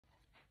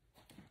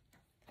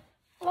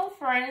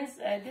friends,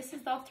 this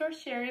is Dr.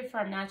 Shari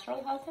from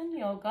Natural Health and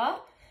Yoga.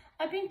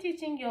 I've been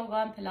teaching yoga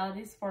and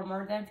Pilates for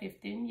more than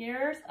 15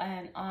 years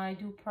and I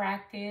do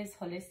practice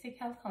holistic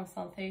health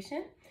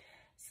consultation.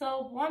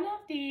 So one of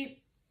the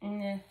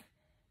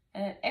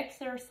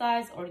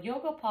exercise or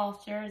yoga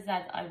postures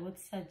that I would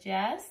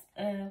suggest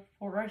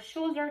for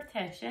shoulder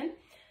tension,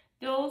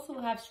 those who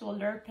have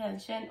shoulder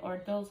tension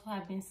or those who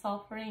have been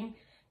suffering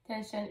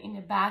tension in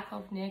the back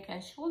of neck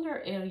and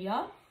shoulder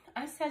area,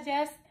 I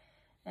suggest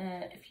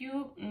a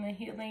few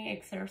healing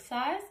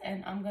exercise,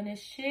 and I'm going to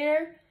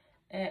share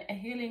a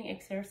healing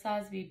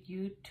exercise with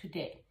you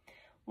today.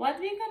 What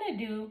we're going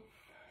to do,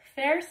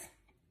 first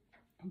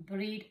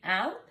breathe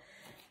out.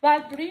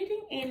 While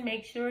breathing in,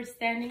 make sure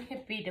standing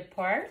hip width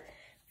apart,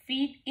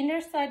 feet,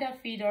 inner side of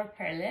feet are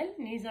parallel,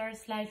 knees are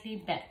slightly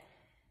bent.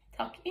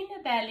 Tuck in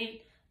the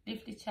belly,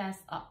 lift the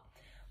chest up.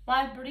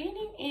 While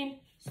breathing in,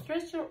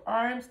 stretch your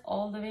arms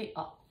all the way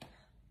up.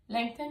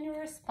 Lengthen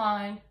your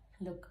spine,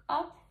 look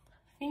up.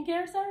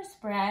 Fingers are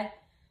spread.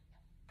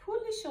 Pull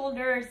the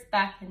shoulders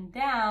back and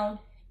down.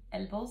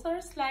 Elbows are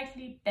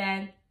slightly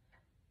bent.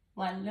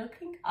 While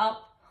looking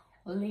up,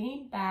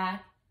 lean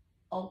back.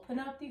 Open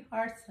up the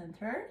heart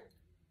center.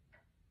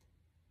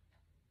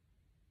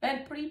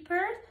 When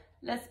prepared,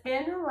 let's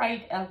bend the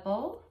right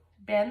elbow.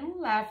 Bend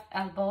left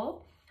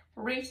elbow.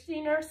 Reach the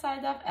inner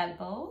side of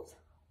elbows.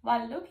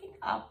 While looking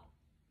up,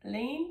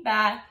 lean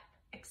back.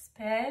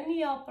 Expand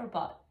the upper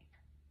body.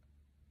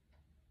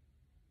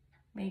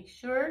 Make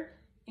sure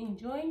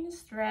enjoying the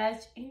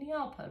stretch in the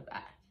upper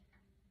back.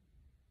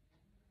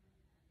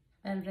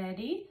 When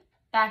ready,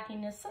 back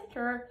in the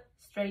center,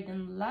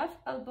 straighten left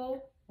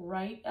elbow,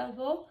 right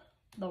elbow,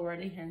 lower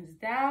the hands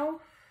down,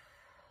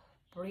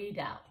 breathe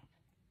out.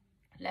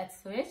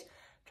 Let's switch,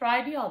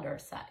 try the other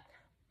side.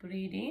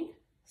 Breathe in,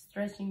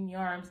 stretching the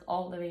arms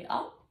all the way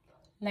up,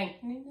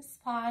 lengthening the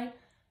spine,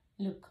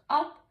 look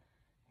up,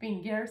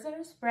 fingers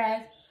are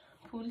spread,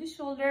 pull the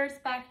shoulders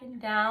back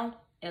and down,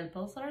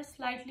 elbows are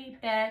slightly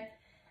bent,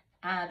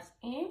 abs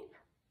in.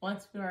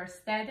 Once we are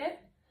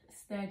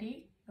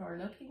steady, you're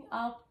looking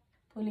up,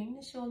 pulling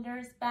the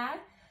shoulders back.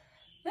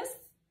 Let's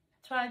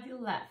try the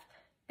left.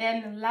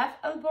 Then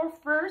left elbow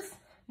first,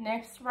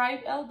 next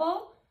right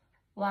elbow.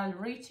 While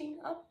reaching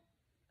up,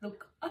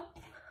 look up,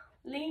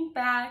 lean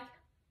back,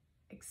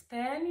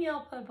 expand the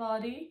upper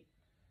body,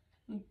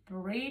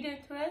 breathe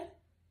into it.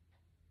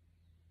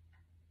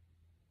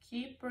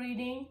 Keep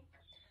breathing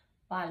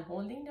while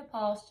holding the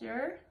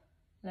posture.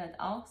 Let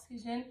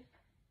oxygen,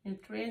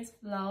 nutrients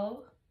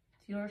flow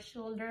to your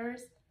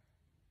shoulders,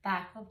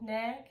 back of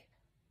neck.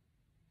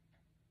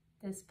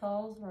 This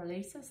pose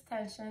releases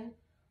tension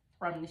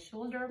from the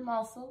shoulder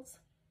muscles.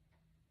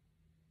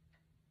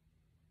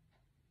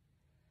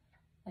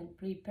 When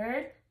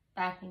prepared,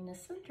 back in the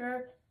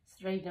center,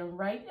 straighten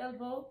right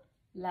elbow,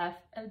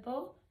 left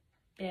elbow,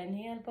 bend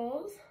the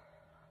elbows,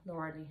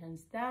 lower the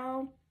hands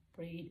down,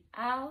 breathe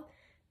out,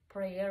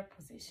 prayer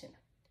position.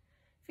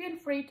 Feel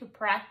free to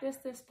practice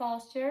this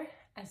posture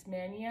as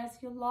many as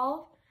you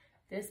love.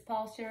 This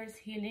posture is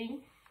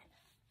healing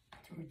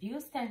to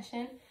reduce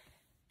tension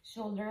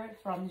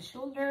from the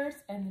shoulders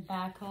and the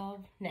back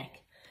of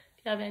neck.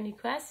 If you have any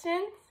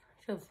questions,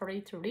 feel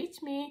free to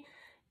reach me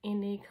in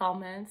the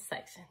comment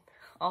section.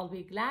 I'll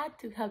be glad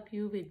to help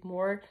you with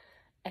more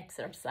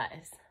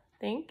exercise.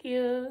 Thank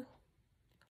you.